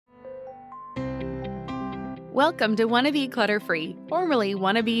Welcome to Wanna Be Clutter-Free, formerly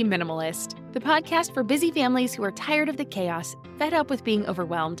Wanna Be Minimalist, the podcast for busy families who are tired of the chaos, fed up with being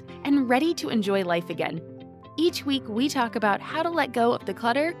overwhelmed, and ready to enjoy life again. Each week, we talk about how to let go of the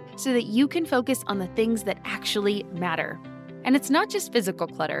clutter so that you can focus on the things that actually matter. And it's not just physical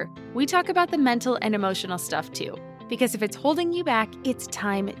clutter. We talk about the mental and emotional stuff too, because if it's holding you back, it's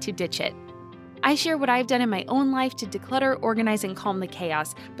time to ditch it. I share what I've done in my own life to declutter, organize, and calm the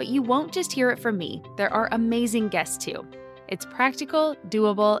chaos, but you won't just hear it from me. There are amazing guests too. It's practical,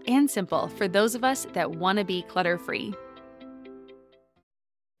 doable, and simple for those of us that want to be clutter-free.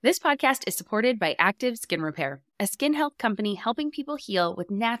 This podcast is supported by Active Skin Repair, a skin health company helping people heal with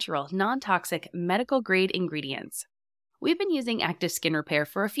natural, non-toxic, medical-grade ingredients. We've been using Active Skin Repair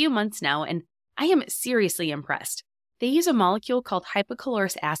for a few months now, and I am seriously impressed. They use a molecule called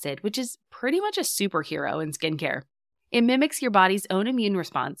hypochlorous acid, which is pretty much a superhero in skincare. It mimics your body's own immune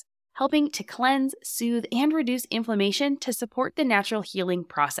response, helping to cleanse, soothe, and reduce inflammation to support the natural healing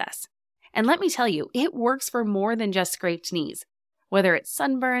process. And let me tell you, it works for more than just scraped knees. Whether it's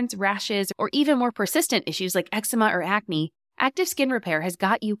sunburns, rashes, or even more persistent issues like eczema or acne, Active Skin Repair has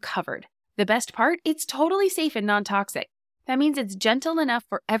got you covered. The best part? It's totally safe and non-toxic. That means it's gentle enough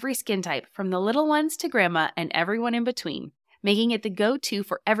for every skin type, from the little ones to grandma and everyone in between, making it the go-to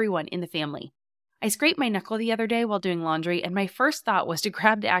for everyone in the family. I scraped my knuckle the other day while doing laundry, and my first thought was to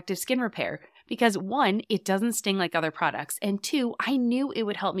grab the Active Skin Repair because 1, it doesn't sting like other products, and 2, I knew it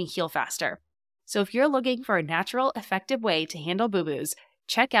would help me heal faster. So if you're looking for a natural, effective way to handle boo-boos,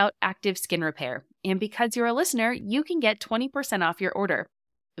 check out Active Skin Repair. And because you're a listener, you can get 20% off your order.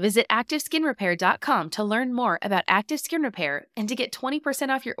 Visit ActiveSkinRepair.com to learn more about Active Skin Repair, and to get 20%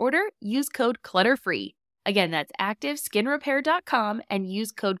 off your order, use code CLUTTERFREE. Again, that's ActiveSkinRepair.com and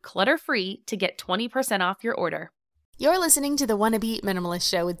use code CLUTTERFREE to get 20% off your order. You're listening to the Wanna Be Minimalist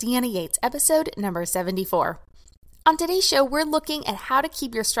Show with Deanna Yates, episode number 74. On today's show, we're looking at how to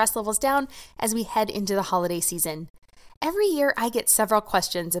keep your stress levels down as we head into the holiday season. Every year, I get several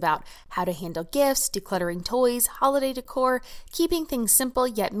questions about how to handle gifts, decluttering toys, holiday decor, keeping things simple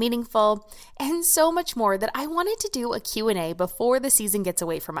yet meaningful, and so much more that I wanted to do a Q&A before the season gets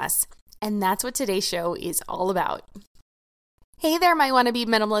away from us. And that's what today's show is all about. Hey there, my wannabe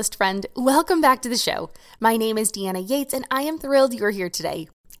minimalist friend. Welcome back to the show. My name is Deanna Yates, and I am thrilled you're here today.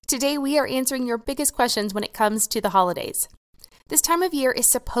 Today, we are answering your biggest questions when it comes to the holidays. This time of year is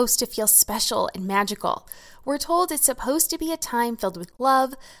supposed to feel special and magical. We're told it's supposed to be a time filled with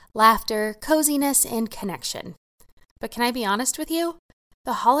love, laughter, coziness, and connection. But can I be honest with you?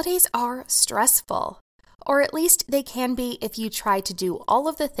 The holidays are stressful. Or at least they can be if you try to do all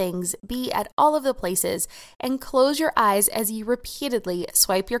of the things, be at all of the places, and close your eyes as you repeatedly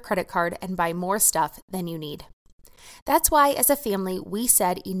swipe your credit card and buy more stuff than you need. That's why, as a family, we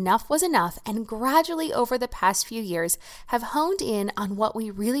said enough was enough, and gradually over the past few years have honed in on what we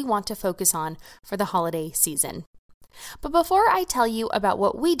really want to focus on for the holiday season. But before I tell you about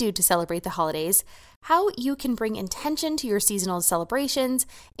what we do to celebrate the holidays, how you can bring intention to your seasonal celebrations,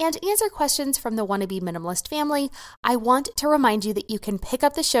 and answer questions from the Wannabe Minimalist family, I want to remind you that you can pick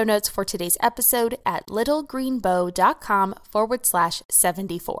up the show notes for today's episode at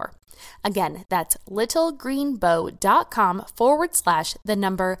littlegreenbow.com/74. Again, that's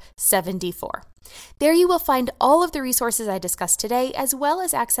littlegreenbow.com/74. There you will find all of the resources I discussed today, as well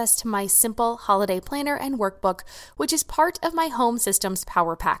as access to my simple holiday planner and workbook, which is part of my Home Systems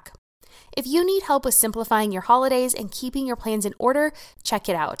Power Pack. If you need help with simplifying your holidays and keeping your plans in order, check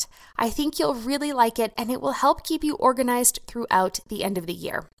it out. I think you'll really like it, and it will help keep you organized throughout the end of the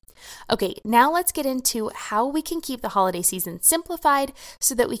year. Okay, now let's get into how we can keep the holiday season simplified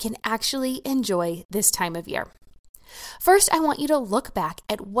so that we can actually enjoy this time of year. First, I want you to look back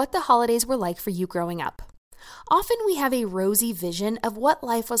at what the holidays were like for you growing up. Often we have a rosy vision of what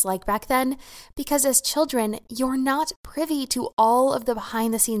life was like back then because as children, you're not privy to all of the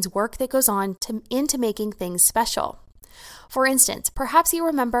behind-the-scenes work that goes on into making things special. For instance, perhaps you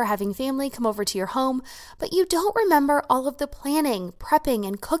remember having family come over to your home, but you don't remember all of the planning, prepping,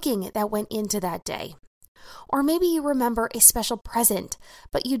 and cooking that went into that day. Or maybe you remember a special present,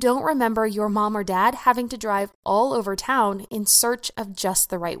 but you don't remember your mom or dad having to drive all over town in search of just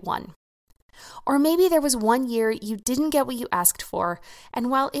the right one. Or maybe there was one year you didn't get what you asked for,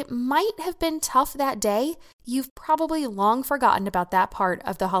 and while it might have been tough that day, you've probably long forgotten about that part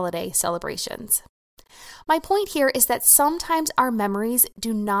of the holiday celebrations. My point here is that sometimes our memories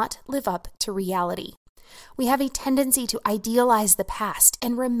do not live up to reality. We have a tendency to idealize the past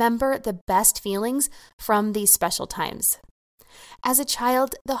and remember the best feelings from these special times. As a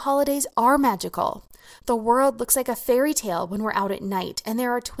child, the holidays are magical. The world looks like a fairy tale when we're out at night and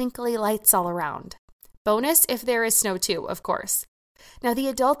there are twinkly lights all around. Bonus if there is snow too, of course. Now, the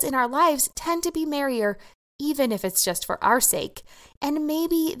adults in our lives tend to be merrier, even if it's just for our sake, and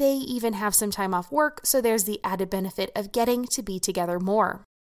maybe they even have some time off work, so there's the added benefit of getting to be together more.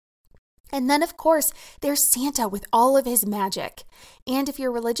 And then, of course, there's Santa with all of his magic. And if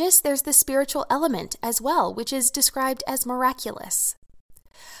you're religious, there's the spiritual element as well, which is described as miraculous.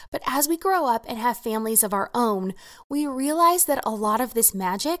 But as we grow up and have families of our own, we realize that a lot of this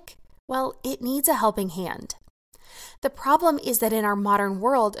magic, well, it needs a helping hand. The problem is that in our modern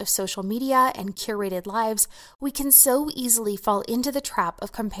world of social media and curated lives, we can so easily fall into the trap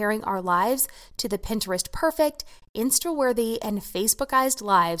of comparing our lives to the Pinterest perfect, Insta-worthy, and Facebookized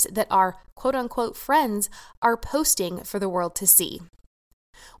lives that our quote-unquote friends are posting for the world to see.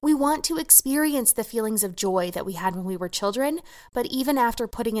 We want to experience the feelings of joy that we had when we were children, but even after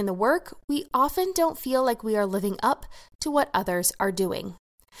putting in the work, we often don't feel like we are living up to what others are doing.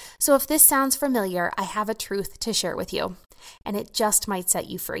 So if this sounds familiar, I have a truth to share with you, and it just might set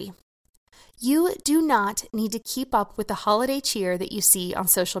you free. You do not need to keep up with the holiday cheer that you see on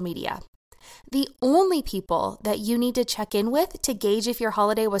social media. The only people that you need to check in with to gauge if your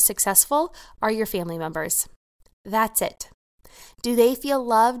holiday was successful are your family members. That's it. Do they feel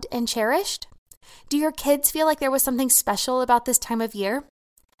loved and cherished? Do your kids feel like there was something special about this time of year?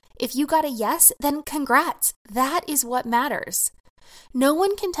 If you got a yes, then congrats. That is what matters. No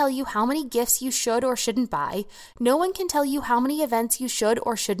one can tell you how many gifts you should or shouldn't buy. No one can tell you how many events you should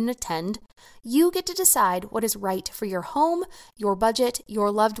or shouldn't attend. You get to decide what is right for your home, your budget, your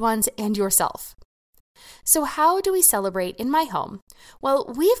loved ones, and yourself. So how do we celebrate in my home?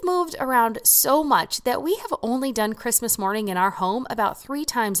 Well, we've moved around so much that we have only done Christmas morning in our home about 3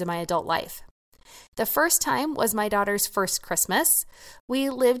 times in my adult life. The first time was my daughter's first Christmas. We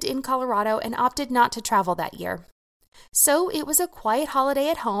lived in Colorado and opted not to travel that year. So it was a quiet holiday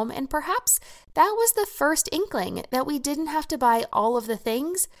at home, and perhaps that was the first inkling that we didn't have to buy all of the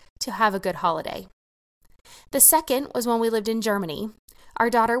things to have a good holiday. The second was when we lived in Germany. Our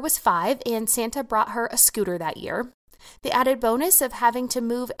daughter was 5, and Santa brought her a scooter that year. The added bonus of having to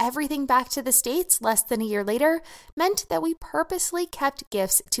move everything back to the States less than a year later meant that we purposely kept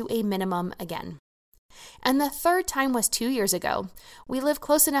gifts to a minimum again. And the third time was 2 years ago. We live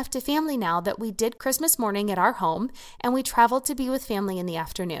close enough to family now that we did Christmas morning at our home, and we traveled to be with family in the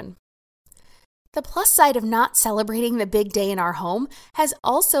afternoon. The plus side of not celebrating the big day in our home has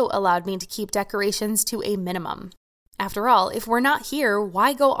also allowed me to keep decorations to a minimum. After all, if we're not here,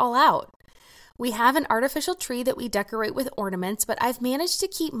 why go all out? We have an artificial tree that we decorate with ornaments, but I've managed to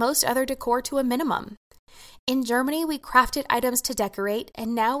keep most other decor to a minimum. In Germany, we crafted items to decorate,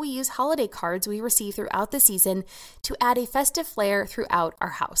 and now we use holiday cards we receive throughout the season to add a festive flair throughout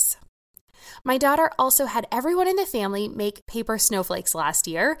our house. My daughter also had everyone in the family make paper snowflakes last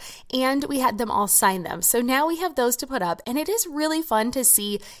year, and we had them all sign them. So now we have those to put up, and it is really fun to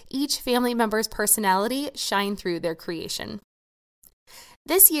see each family member's personality shine through their creation.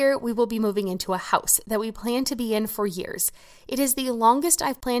 This year, we will be moving into a house that we plan to be in for years. It is the longest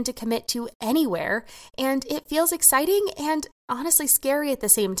I've planned to commit to anywhere, and it feels exciting and honestly scary at the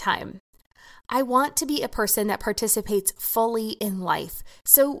same time. I want to be a person that participates fully in life,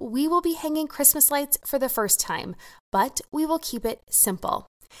 so we will be hanging Christmas lights for the first time, but we will keep it simple.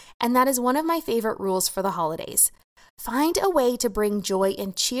 And that is one of my favorite rules for the holidays. Find a way to bring joy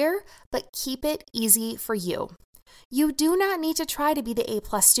and cheer, but keep it easy for you. You do not need to try to be the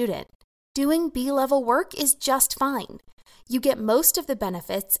A+ student. Doing B-level work is just fine. You get most of the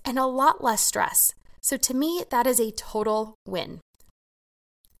benefits and a lot less stress. So to me, that is a total win.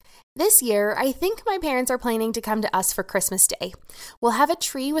 This year, I think my parents are planning to come to us for Christmas Day. We'll have a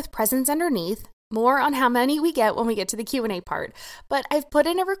tree with presents underneath. More on how many we get when we get to the Q&A part. But I've put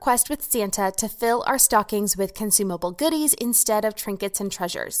in a request with Santa to fill our stockings with consumable goodies instead of trinkets and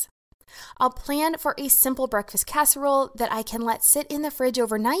treasures. I'll plan for a simple breakfast casserole that I can let sit in the fridge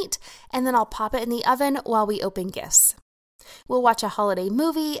overnight, and then I'll pop it in the oven while we open gifts. We'll watch a holiday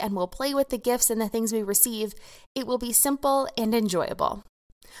movie, and we'll play with the gifts and the things we receive. It will be simple and enjoyable.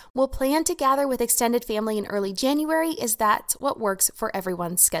 We'll plan to gather with extended family in early January, as that's what works for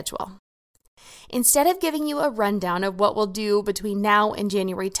everyone's schedule. Instead of giving you a rundown of what we'll do between now and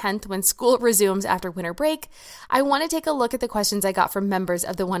January 10th when school resumes after winter break, I want to take a look at the questions I got from members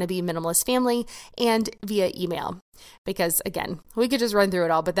of the Wannabe Minimalist family and via email. Because again, we could just run through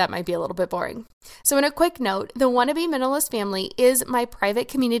it all, but that might be a little bit boring. So in a quick note, the Wannabe Minimalist family is my private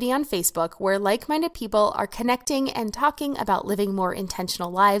community on Facebook where like-minded people are connecting and talking about living more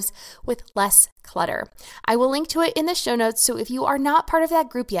intentional lives with less clutter. I will link to it in the show notes, so if you are not part of that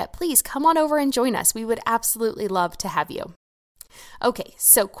group yet, please come on over and join us. We would absolutely love to have you. Okay,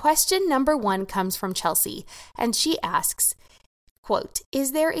 so question number 1 comes from Chelsea, and she asks, quote,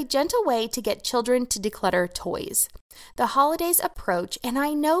 is there a gentle way to get children to declutter toys? The holidays approach, and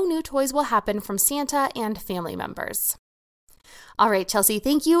I know new toys will happen from Santa and family members. All right, Chelsea,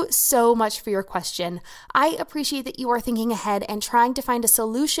 thank you so much for your question. I appreciate that you are thinking ahead and trying to find a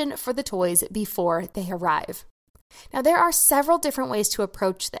solution for the toys before they arrive. Now, there are several different ways to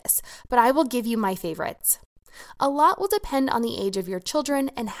approach this, but I will give you my favorites. A lot will depend on the age of your children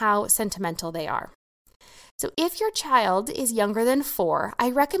and how sentimental they are. So if your child is younger than 4, I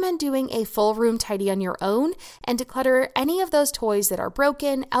recommend doing a full room tidy on your own and declutter any of those toys that are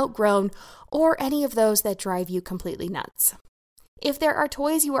broken, outgrown, or any of those that drive you completely nuts. If there are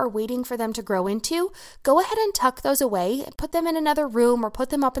toys you are waiting for them to grow into, go ahead and tuck those away, put them in another room, or put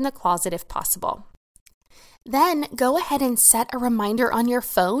them up in the closet if possible. Then go ahead and set a reminder on your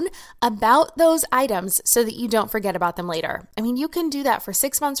phone about those items so that you don't forget about them later. I mean, you can do that for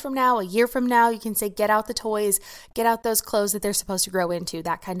 6 months from now, a year from now. You can say, get out the toys, get out those clothes that they're supposed to grow into,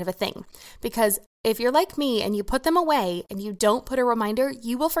 that kind of a thing. Because if you're like me and you put them away and you don't put a reminder,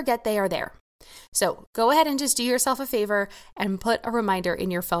 you will forget they are there. So go ahead and just do yourself a favor and put a reminder in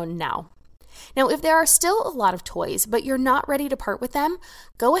your phone now. Now, if there are still a lot of toys, but you're not ready to part with them,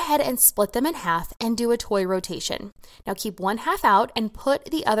 go ahead and split them in half and do a toy rotation. Now, keep one half out and put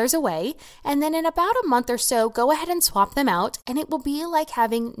the others away, and then in about a month or so, go ahead and swap them out, and it will be like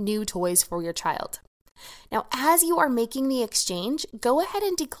having new toys for your child. Now, as you are making the exchange, go ahead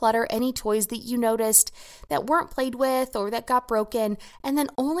and declutter any toys that you noticed that weren't played with or that got broken, and then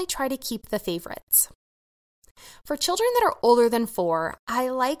only try to keep the favorites. For children that are older than 4, I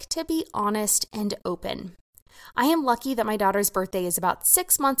like to be honest and open. I am lucky that my daughter's birthday is about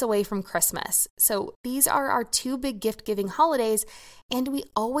 6 months away from Christmas. So these are our 2 big gift-giving holidays, and we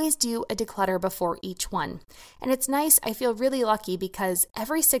always do a declutter before each one. And it's nice, I feel really lucky because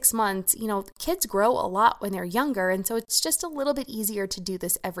every 6 months, kids grow a lot when they're younger, and so it's just a little bit easier to do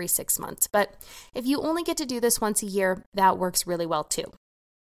this every 6 months. But if you only get to do this once a year, that works really well too.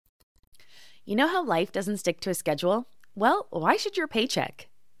 You know how life doesn't stick to a schedule? Well, why should your paycheck?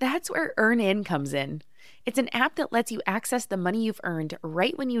 That's where EarnIn comes in. It's an app that lets you access the money you've earned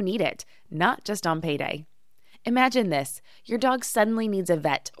right when you need it, not just on payday. Imagine this. Your dog suddenly needs a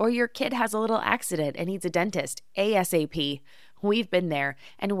vet, or your kid has a little accident and needs a dentist ASAP. We've been there,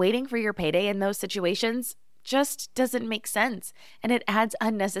 and waiting for your payday in those situations just doesn't make sense, and it adds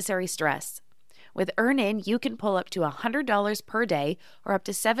unnecessary stress. With EarnIn, you can pull up to $100 per day or up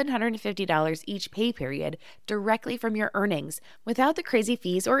to $750 each pay period directly from your earnings without the crazy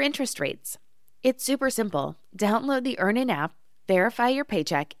fees or interest rates. It's super simple. Download the EarnIn app, verify your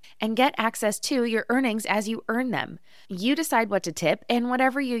paycheck, and get access to your earnings as you earn them. You decide what to tip, and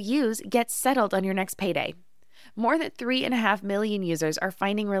whatever you use gets settled on your next payday. More than 3.5 million users are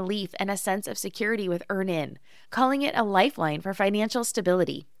finding relief and a sense of security with EarnIn, calling it a lifeline for financial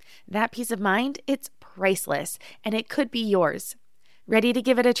stability. That peace of mind, it's priceless, and it could be yours. Ready to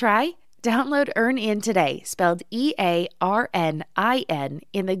give it a try? Download EarnIn today, spelled EARNIN,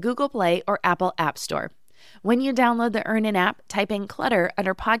 in the Google Play or Apple App Store. When you download the EarnIn app, type in Clutter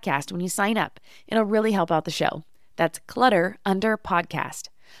under podcast when you sign up. It'll really help out the show. That's Clutter under podcast.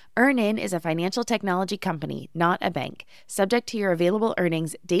 EarnIn is a financial technology company, not a bank. Subject to your available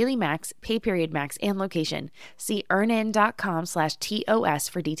earnings, daily max, pay period max, and location. See earnin.com/TOS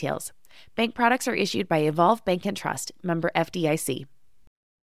for details. Bank products are issued by Evolve Bank and Trust, member FDIC.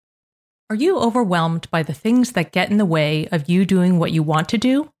 Are you overwhelmed by the things that get in the way of you doing what you want to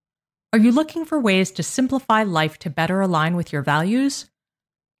do? Are you looking for ways to simplify life to better align with your values?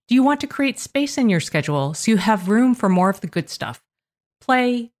 Do you want to create space in your schedule so you have room for more of the good stuff?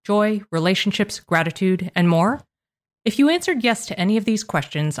 Play, joy, relationships, gratitude, and more? If you answered yes to any of these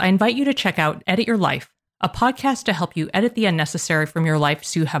questions, I invite you to check out Edit Your Life, a podcast to help you edit the unnecessary from your life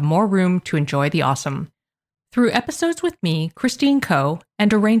so you have more room to enjoy the awesome. Through episodes with me, Christine Coe,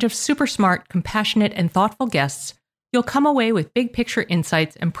 and a range of super smart, compassionate, and thoughtful guests, you'll come away with big picture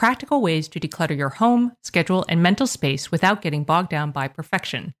insights and practical ways to declutter your home, schedule, and mental space without getting bogged down by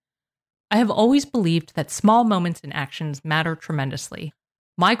perfection. I have always believed that small moments and actions matter tremendously.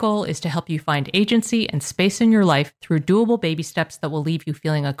 My goal is to help you find agency and space in your life through doable baby steps that will leave you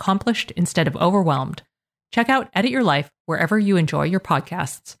feeling accomplished instead of overwhelmed. Check out Edit Your Life wherever you enjoy your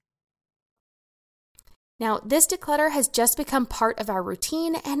podcasts. Now, this declutter has just become part of our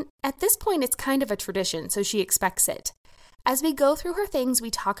routine, and at this point, it's kind of a tradition, so she expects it. As we go through her things, we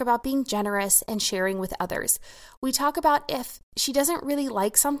talk about being generous and sharing with others. We talk about if she doesn't really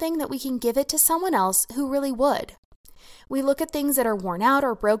like something, that we can give it to someone else who really would. We look at things that are worn out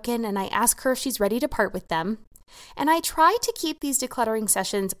or broken, and I ask her if she's ready to part with them. And I try to keep these decluttering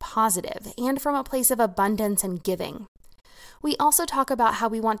sessions positive and from a place of abundance and giving. We also talk about how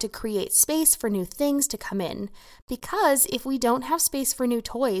we want to create space for new things to come in, because if we don't have space for new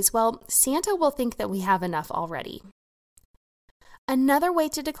toys, well, Santa will think that we have enough already. Another way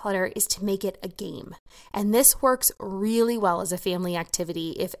to declutter is to make it a game, and this works really well as a family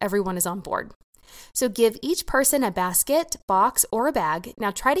activity if everyone is on board. So give each person a basket, box, or a bag.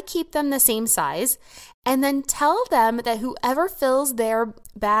 Now try to keep them the same size, and then tell them that whoever fills their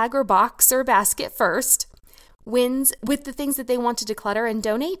bag or box or basket first wins with the things that they want to declutter and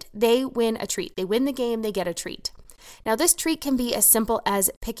donate. They win a treat. They win the game, they get a treat. Now this treat can be as simple as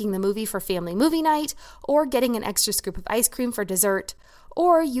picking the movie for family movie night, or getting an extra scoop of ice cream for dessert,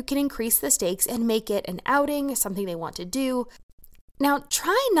 or you can increase the stakes and make it an outing, something they want to do. Now,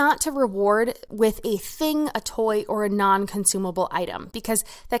 try not to reward with a thing, a toy, or a non-consumable item, because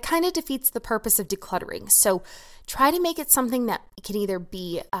that kind of defeats the purpose of decluttering. So try to make it something that can either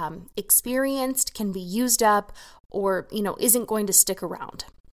be experienced, can be used up, or, isn't going to stick around.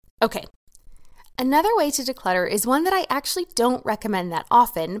 Okay. Another way to declutter is one that I actually don't recommend that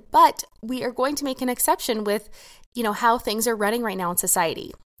often, but we are going to make an exception with, how things are running right now in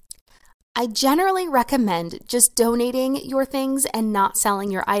society. I generally recommend just donating your things and not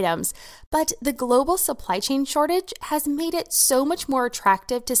selling your items, but the global supply chain shortage has made it so much more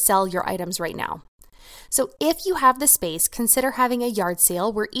attractive to sell your items right now. So if you have the space, consider having a yard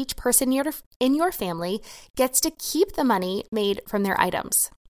sale where each person in your family gets to keep the money made from their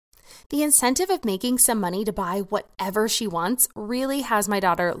items. The incentive of making some money to buy whatever she wants really has my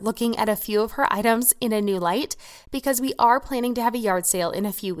daughter looking at a few of her items in a new light, because we are planning to have a yard sale in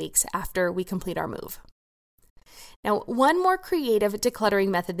a few weeks after we complete our move. Now, one more creative decluttering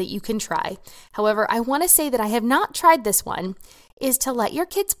method that you can try, however, I want to say that I have not tried this one, is to let your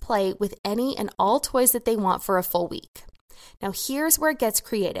kids play with any and all toys that they want for a full week. Now, here's where it gets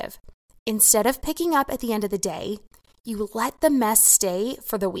creative. Instead of picking up at the end of the day, you let the mess stay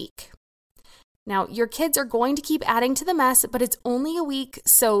for the week. Now, your kids are going to keep adding to the mess, but it's only a week,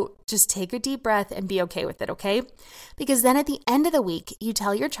 so just take a deep breath and be okay with it, okay? Because then at the end of the week, you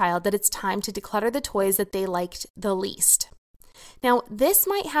tell your child that it's time to declutter the toys that they liked the least. Now, this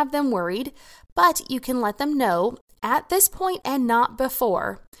might have them worried, but you can let them know at this point and not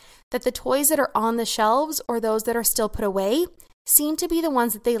before that the toys that are on the shelves or those that are still put away seem to be the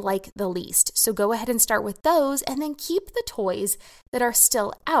ones that they like the least. So go ahead and start with those, and then keep the toys that are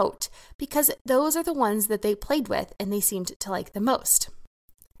still out, because those are the ones that they played with and they seemed to like the most.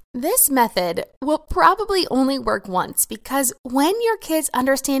 This method will probably only work once, because when your kids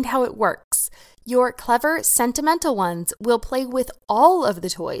understand how it works, your clever, sentimental ones will play with all of the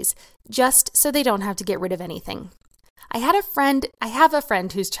toys just so they don't have to get rid of anything. I have a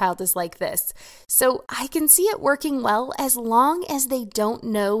friend whose child is like this, so I can see it working well as long as they don't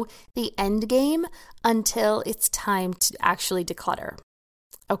know the end game until it's time to actually declutter.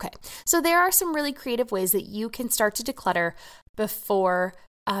 Okay, so there are some really creative ways that you can start to declutter before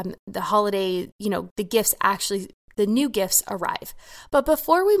the holiday, the new gifts arrive. But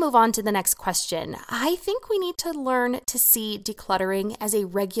before we move on to the next question, I think we need to learn to see decluttering as a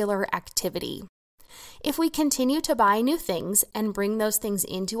regular activity. If we continue to buy new things and bring those things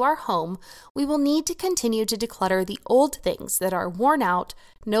into our home, we will need to continue to declutter the old things that are worn out,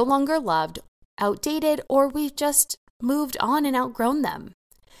 no longer loved, outdated, or we've just moved on and outgrown them.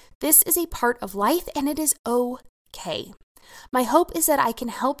 This is a part of life, and it is okay. My hope is that I can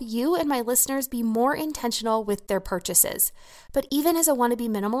help you and my listeners be more intentional with their purchases. But even as a wannabe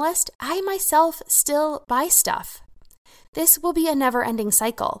minimalist, I myself still buy stuff. This will be a never-ending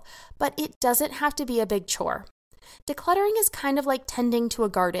cycle, but it doesn't have to be a big chore. Decluttering is kind of like tending to a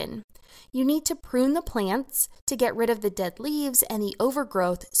garden. You need to prune the plants to get rid of the dead leaves and the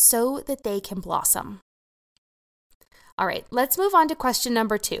overgrowth so that they can blossom. All right, let's move on to question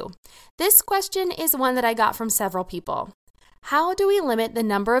number 2. This question is one that I got from several people. How do we limit the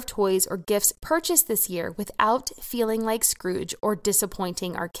number of toys or gifts purchased this year without feeling like Scrooge or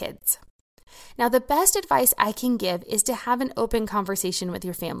disappointing our kids? Now, the best advice I can give is to have an open conversation with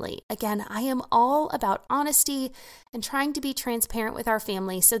your family. Again, I am all about honesty and trying to be transparent with our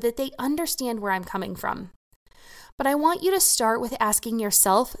family so that they understand where I'm coming from. But I want you to start with asking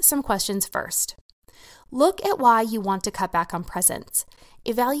yourself some questions first. Look at why you want to cut back on presents.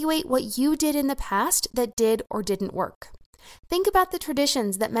 Evaluate what you did in the past that did or didn't work. Think about the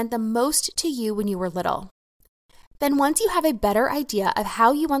traditions that meant the most to you when you were little. Then once you have a better idea of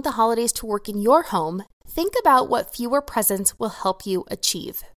how you want the holidays to work in your home, think about what fewer presents will help you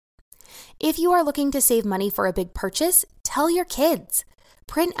achieve. If you are looking to save money for a big purchase, tell your kids.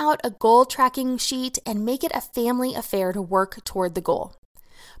 Print out a goal tracking sheet and make it a family affair to work toward the goal.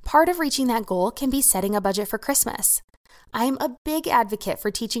 Part of reaching that goal can be setting a budget for Christmas. I am a big advocate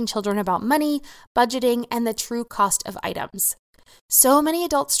for teaching children about money, budgeting, and the true cost of items. So many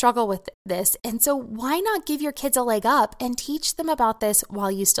adults struggle with this, and so why not give your kids a leg up and teach them about this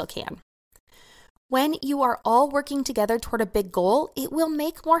while you still can? When you are all working together toward a big goal, it will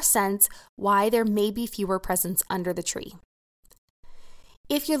make more sense why there may be fewer presents under the tree.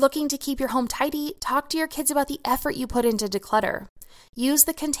 If you're looking to keep your home tidy, talk to your kids about the effort you put into declutter. Use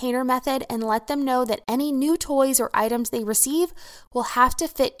the container method and let them know that any new toys or items they receive will have to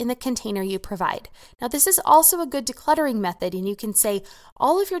fit in the container you provide. Now, this is also a good decluttering method, and you can say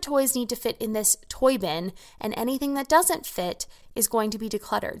all of your toys need to fit in this toy bin, and anything that doesn't fit is going to be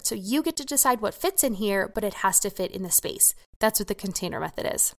decluttered. So you get to decide what fits in here, but it has to fit in the space. That's what the container method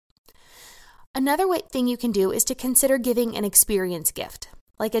is. Another thing you can do is to consider giving an experience gift,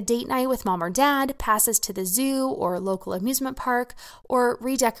 like a date night with mom or dad, passes to the zoo or local amusement park, or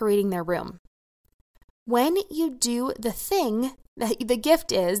redecorating their room. When you do the thing that the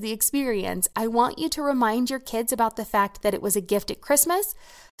gift is, the experience, I want you to remind your kids about the fact that it was a gift at Christmas,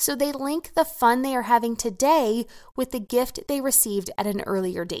 so they link the fun they are having today with the gift they received at an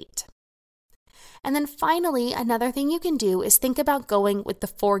earlier date. And then finally, another thing you can do is think about going with the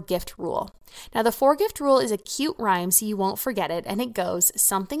 4-gift rule. Now, the 4-gift rule is a cute rhyme, so you won't forget it, and it goes,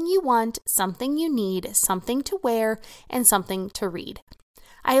 something you want, something you need, something to wear, and something to read.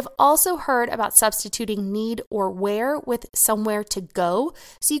 I have also heard about substituting need or wear with somewhere to go,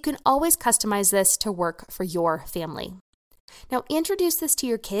 so you can always customize this to work for your family. Now, introduce this to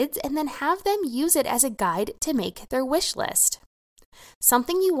your kids and then have them use it as a guide to make their wish list.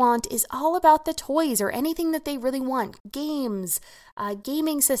 Something you want is all about the toys or anything that they really want. Games,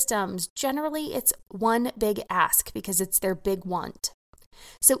 gaming systems. Generally, it's one big ask because it's their big want.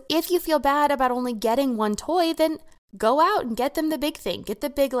 So if you feel bad about only getting one toy, then go out and get them the big thing. Get the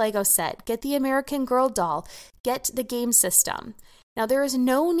big Lego set. Get the American Girl doll. Get the game system. Now, there is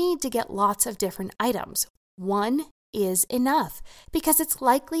no need to get lots of different items. One is enough because it's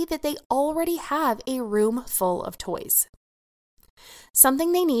likely that they already have a room full of toys.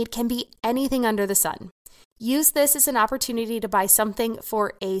 Something they need can be anything under the sun. Use this as an opportunity to buy something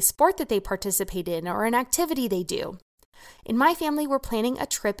for a sport that they participate in or an activity they do. In my family, we're planning a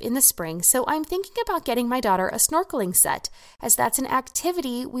trip in the spring, so I'm thinking about getting my daughter a snorkeling set, as that's an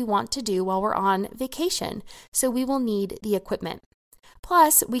activity we want to do while we're on vacation, so we will need the equipment.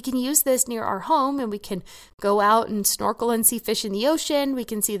 Plus, we can use this near our home and we can go out and snorkel and see fish in the ocean. We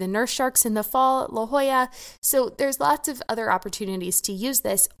can see the nurse sharks in the fall at La Jolla. So there's lots of other opportunities to use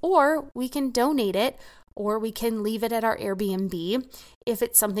this, or we can donate it, or we can leave it at our Airbnb if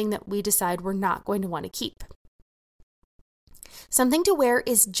it's something that we decide we're not going to want to keep. Something to wear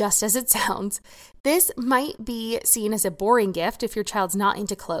is just as it sounds. This might be seen as a boring gift if your child's not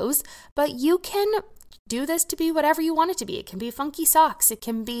into clothes, but you can do this to be whatever you want it to be. It can be funky socks. It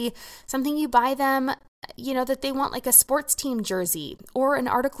can be something you buy them, that they want, like a sports team jersey, or an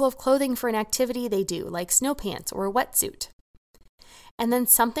article of clothing for an activity they do, like snow pants or a wetsuit. And then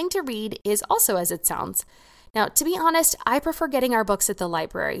something to read is also as it sounds. Now, to be honest, I prefer getting our books at the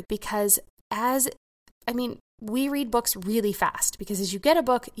library because we read books really fast because as you get a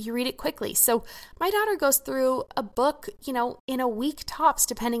book, you read it quickly. So my daughter goes through a book, in a week tops,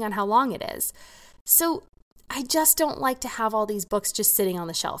 depending on how long it is. So I just don't like to have all these books just sitting on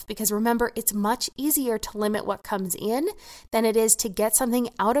the shelf because remember, it's much easier to limit what comes in than it is to get something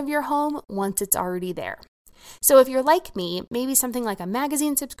out of your home once it's already there. So if you're like me, maybe something like a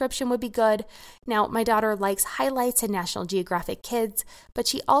magazine subscription would be good. Now, my daughter likes highlights and National Geographic Kids, but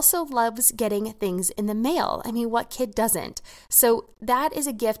she also loves getting things in the mail. What kid doesn't? So that is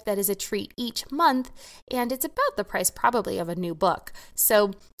a gift that is a treat each month, and it's about the price probably of a new book.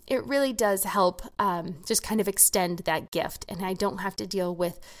 So it really does help just kind of extend that gift, and I don't have to deal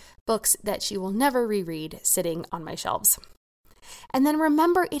with books that she will never reread sitting on my shelves. And then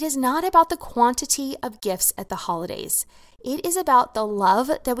remember, it is not about the quantity of gifts at the holidays. It is about the love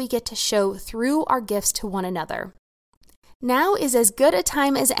that we get to show through our gifts to one another. Now is as good a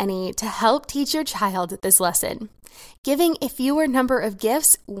time as any to help teach your child this lesson. Giving a fewer number of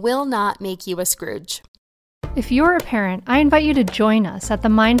gifts will not make you a Scrooge. If you're a parent, I invite you to join us at the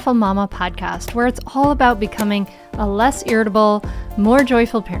Mindful Mama podcast, where it's all about becoming a less irritable, more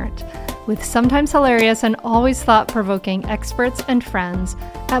joyful parent. With sometimes hilarious and always thought-provoking experts and friends,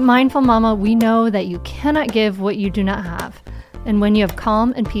 at Mindful Mama, we know that you cannot give what you do not have. And when you have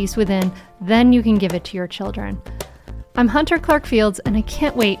calm and peace within, then you can give it to your children. I'm Hunter Clark-Fields, and I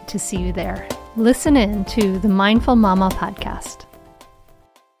can't wait to see you there. Listen in to the Mindful Mama podcast.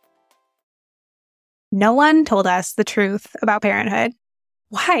 No one told us the truth about parenthood.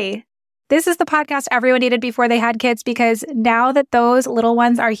 Why? This is the podcast everyone needed before they had kids, because now that those little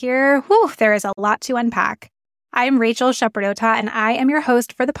ones are here, there is a lot to unpack. I'm Rachel Shepardota, and I am your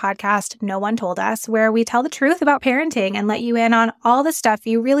host for the podcast No One Told Us, where we tell the truth about parenting and let you in on all the stuff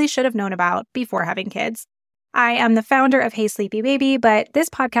you really should have known about before having kids. I am the founder of Hey Sleepy Baby, but this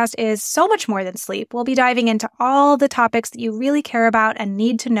podcast is so much more than sleep. We'll be diving into all the topics that you really care about and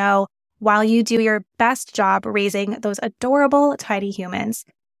need to know while you do your best job raising those adorable tiny humans.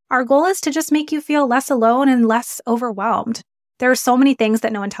 Our goal is to just make you feel less alone and less overwhelmed. There are so many things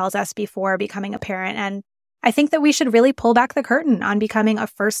that no one tells us before becoming a parent, and I think that we should really pull back the curtain on becoming a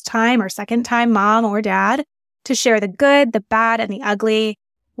first-time or second-time mom or dad to share the good, the bad, and the ugly.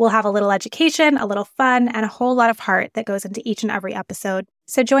 We'll have a little education, a little fun, and a whole lot of heart that goes into each and every episode.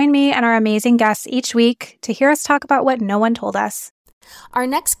 So join me and our amazing guests each week to hear us talk about what no one told us. Our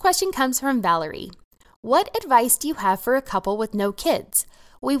next question comes from Valerie. What advice do you have for a couple with no kids?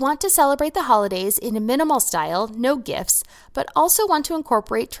 We want to celebrate the holidays in a minimal style, no gifts, but also want to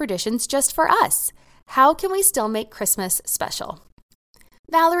incorporate traditions just for us. How can we still make Christmas special?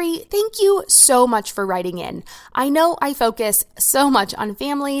 Valerie, thank you so much for writing in. I know I focus so much on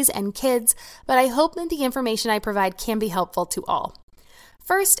families and kids, but I hope that the information I provide can be helpful to all.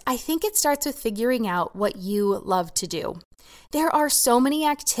 First, I think it starts with figuring out what you love to do. There are so many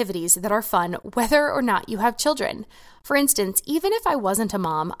activities that are fun whether or not you have children. For instance, even if I wasn't a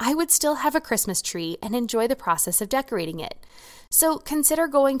mom, I would still have a Christmas tree and enjoy the process of decorating it. So consider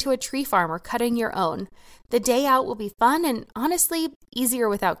going to a tree farm or cutting your own. The day out will be fun and honestly easier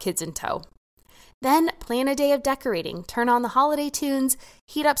without kids in tow. Then plan a day of decorating, turn on the holiday tunes,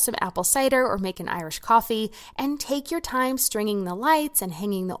 heat up some apple cider or make an Irish coffee, and take your time stringing the lights and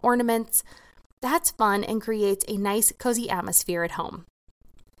hanging the ornaments. That's fun and creates a nice, cozy atmosphere at home.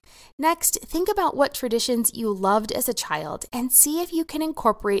 Next, think about what traditions you loved as a child and see if you can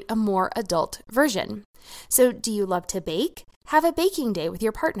incorporate a more adult version. So, do you love to bake? Have a baking day with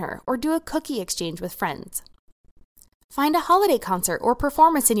your partner or do a cookie exchange with friends. Find a holiday concert or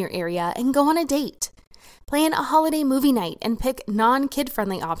performance in your area and go on a date. Plan a holiday movie night and pick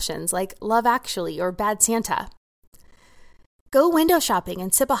non-kid-friendly options like Love Actually or Bad Santa. Go window shopping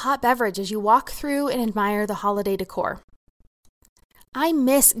and sip a hot beverage as you walk through and admire the holiday decor. I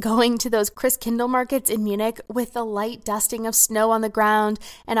miss going to those Christkindl markets in Munich with the light dusting of snow on the ground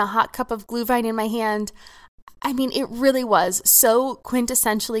and a hot cup of Glühwein in my hand. I mean, it really was so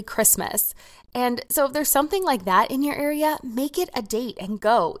quintessentially Christmas. And so if there's something like that in your area, make it a date and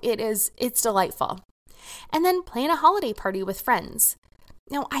go. It's delightful. And then plan a holiday party with friends.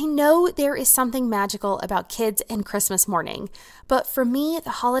 Now, I know there is something magical about kids and Christmas morning, but for me, the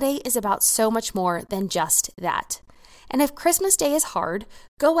holiday is about so much more than just that. And if Christmas Day is hard,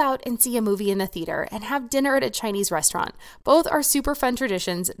 go out and see a movie in the theater and have dinner at a Chinese restaurant. Both are super fun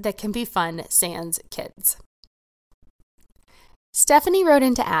traditions that can be fun sans kids. Stephanie wrote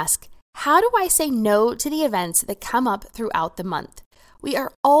in to ask, how do I say no to the events that come up throughout the month? We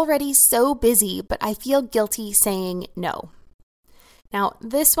are already so busy, but I feel guilty saying no. Now,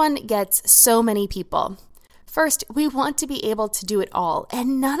 this one gets so many people. First, we want to be able to do it all,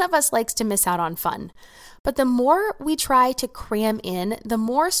 and none of us likes to miss out on fun. But the more we try to cram in, the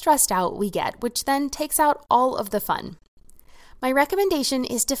more stressed out we get, which then takes out all of the fun. My recommendation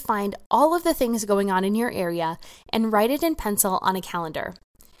is to find all of the things going on in your area and write it in pencil on a calendar.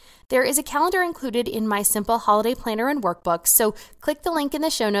 There is a calendar included in my simple holiday planner and workbook, so click the link in the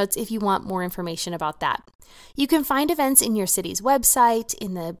show notes if you want more information about that. You can find events in your city's website,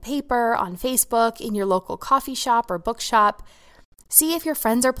 in the paper, on Facebook, in your local coffee shop or bookshop. See if your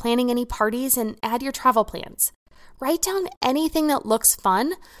friends are planning any parties and add your travel plans. Write down anything that looks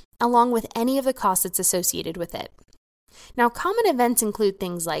fun, along with any of the costs that's associated with it. Now, common events include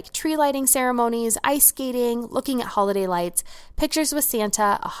things like tree lighting ceremonies, ice skating, looking at holiday lights, pictures with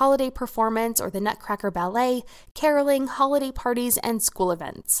Santa, a holiday performance or the Nutcracker Ballet, caroling, holiday parties, and school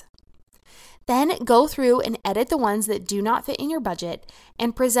events. Then go through and edit the ones that do not fit in your budget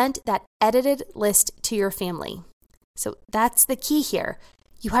and present that edited list to your family. So that's the key here.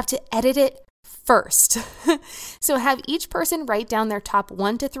 You have to edit it first. So have each person write down their top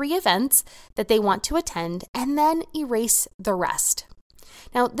 1 to 3 events that they want to attend and then erase the rest.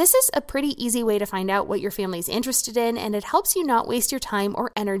 Now, this is a pretty easy way to find out what your family's interested in, and it helps you not waste your time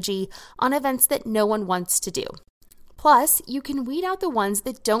or energy on events that no one wants to do. Plus, you can weed out the ones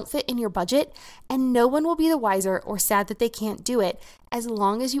that don't fit in your budget, and no one will be the wiser or sad that they can't do it as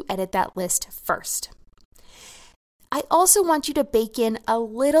long as you edit that list first. I also want you to bake in a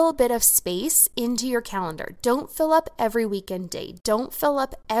little bit of space into your calendar. Don't fill up every weekend day. Don't fill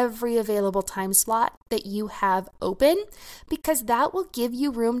up every available time slot that you have open, because that will give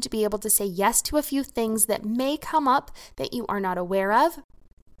you room to be able to say yes to a few things that may come up that you are not aware of.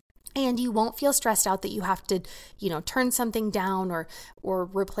 And you won't feel stressed out that you have to, turn something down or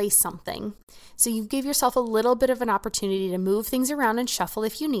replace something. So you give yourself a little bit of an opportunity to move things around and shuffle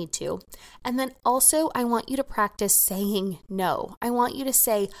if you need to. And then also, I want you to practice saying no. I want you to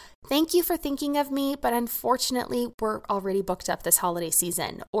say, thank you for thinking of me, but unfortunately, we're already booked up this holiday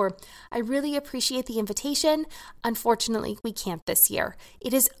season. Or, I really appreciate the invitation. Unfortunately, we can't this year.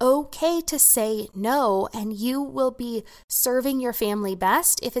 It is okay to say no, and you will be serving your family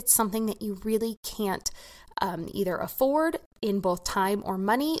best if it's something that you really can't either afford in both time or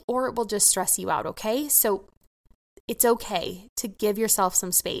money, or it will just stress you out, okay? So it's okay to give yourself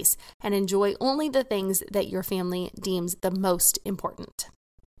some space and enjoy only the things that your family deems the most important.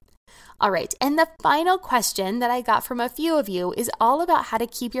 All right, and the final question that I got from a few of you is all about how to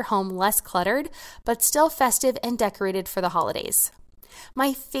keep your home less cluttered, but still festive and decorated for the holidays.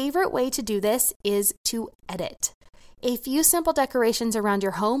 My favorite way to do this is to edit. A few simple decorations around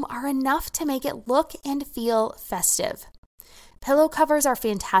your home are enough to make it look and feel festive. Pillow covers are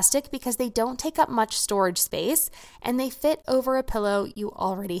fantastic because they don't take up much storage space and they fit over a pillow you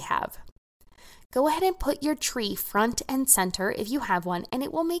already have. Go ahead and put your tree front and center if you have one, and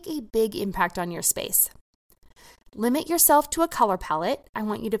it will make a big impact on your space. Limit yourself to a color palette. I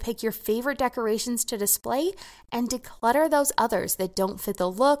want you to pick your favorite decorations to display and declutter those others that don't fit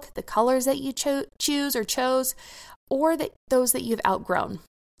the look, the colors that you chose, or those that you've outgrown.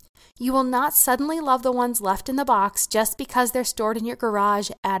 You will not suddenly love the ones left in the box just because they're stored in your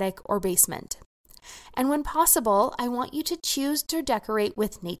garage, attic, or basement. And when possible, I want you to choose to decorate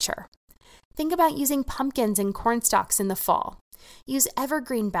with nature. Think about using pumpkins and corn stalks in the fall. Use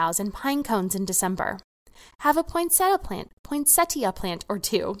evergreen boughs and pine cones in December. Have a poinsettia plant or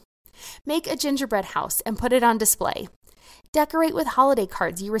two. Make a gingerbread house and put it on display. Decorate with holiday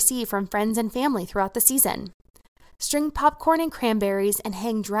cards you receive from friends and family throughout the season. String popcorn and cranberries and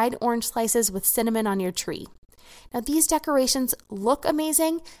hang dried orange slices with cinnamon on your tree. Now, these decorations look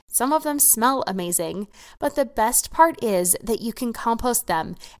amazing, some of them smell amazing, but the best part is that you can compost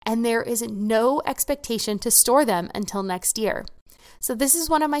them and there is no expectation to store them until next year. So this is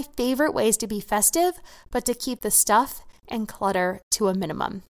one of my favorite ways to be festive, but to keep the stuff and clutter to a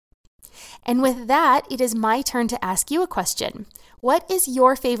minimum. And with that, it is my turn to ask you a question. What is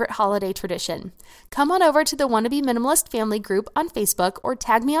your favorite holiday tradition? Come on over to the Wannabe Minimalist Family group on Facebook or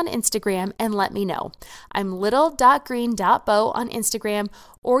tag me on Instagram and let me know. I'm little.green.bow on Instagram,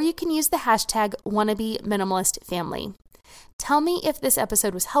 or you can use the hashtag Wannabe Minimalist Family. Tell me if this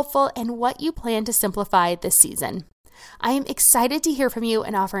episode was helpful and what you plan to simplify this season. I am excited to hear from you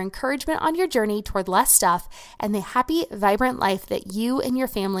and offer encouragement on your journey toward less stuff and the happy, vibrant life that you and your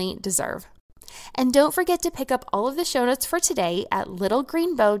family deserve. And don't forget to pick up all of the show notes for today at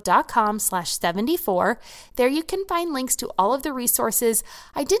littlegreenbow.com/74. There you can find links to all of the resources.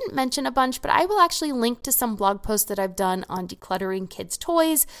 I didn't mention a bunch, but I will actually link to some blog posts that I've done on decluttering kids'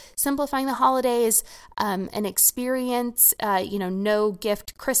 toys, simplifying the holidays, an experience, no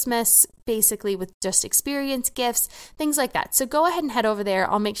gift Christmas, basically with just experience gifts, things like that. So go ahead and head over there.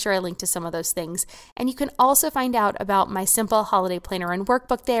 I'll make sure I link to some of those things. And you can also find out about my simple holiday planner and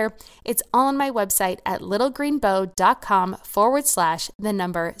workbook there. It's all on my website at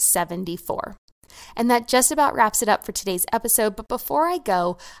littlegreenbow.com/74. And that just about wraps it up for today's episode. But before I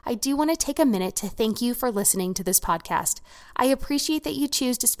go, I do want to take a minute to thank you for listening to this podcast. I appreciate that you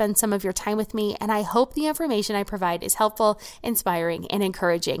choose to spend some of your time with me, and I hope the information I provide is helpful, inspiring, and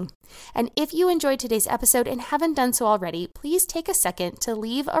encouraging. And if you enjoyed today's episode and haven't done so already, please take a second to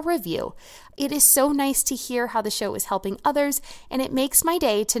leave a review. It is so nice to hear how the show is helping others, and it makes my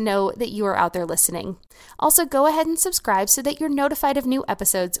day to know that you are out there listening. Also, go ahead and subscribe so that you're notified of new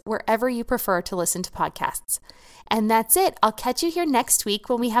episodes wherever you prefer to listen to podcasts. And that's it. I'll catch you here next week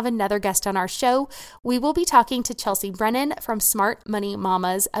when we have another guest on our show. We will be talking to Chelsea Brennan from Smart Money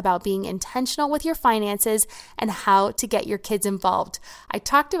Mamas about being intentional with your finances and how to get your kids involved. I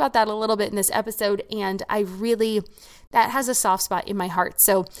talked about that a little bit in this episode, and that has a soft spot in my heart.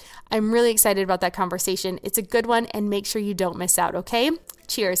 So I'm really excited about that conversation. It's a good one, and make sure you don't miss out, okay?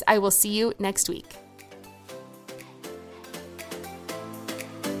 Cheers. I will see you next week.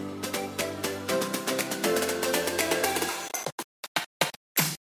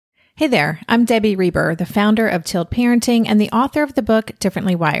 Hey there, I'm Debbie Reber, the founder of Tilt Parenting and the author of the book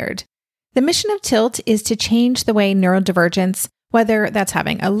Differently Wired. The mission of Tilt is to change the way neurodivergence, Whether that's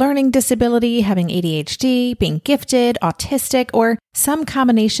having a learning disability, having ADHD, being gifted, autistic, or some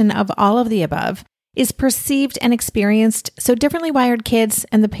combination of all of the above, is perceived and experienced so differently wired kids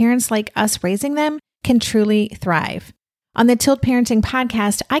and the parents like us raising them can truly thrive. On the Tilt Parenting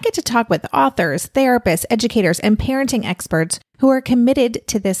podcast, I get to talk with authors, therapists, educators, and parenting experts who are committed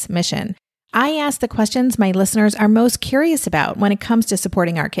to this mission. I ask the questions my listeners are most curious about when it comes to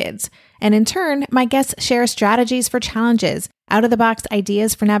supporting our kids. And in turn, my guests share strategies for challenges, out-of-the-box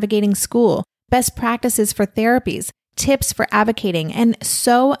ideas for navigating school, best practices for therapies, tips for advocating, and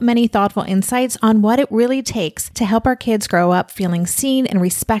so many thoughtful insights on what it really takes to help our kids grow up feeling seen and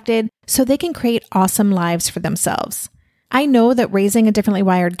respected so they can create awesome lives for themselves. I know that raising a differently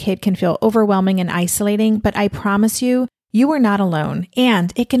wired kid can feel overwhelming and isolating, but I promise you, you are not alone,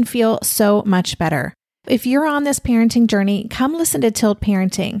 and it can feel so much better. If you're on this parenting journey, come listen to Tilt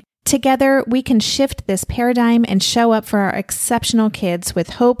Parenting. Together, we can shift this paradigm and show up for our exceptional kids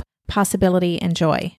with hope, possibility, and joy.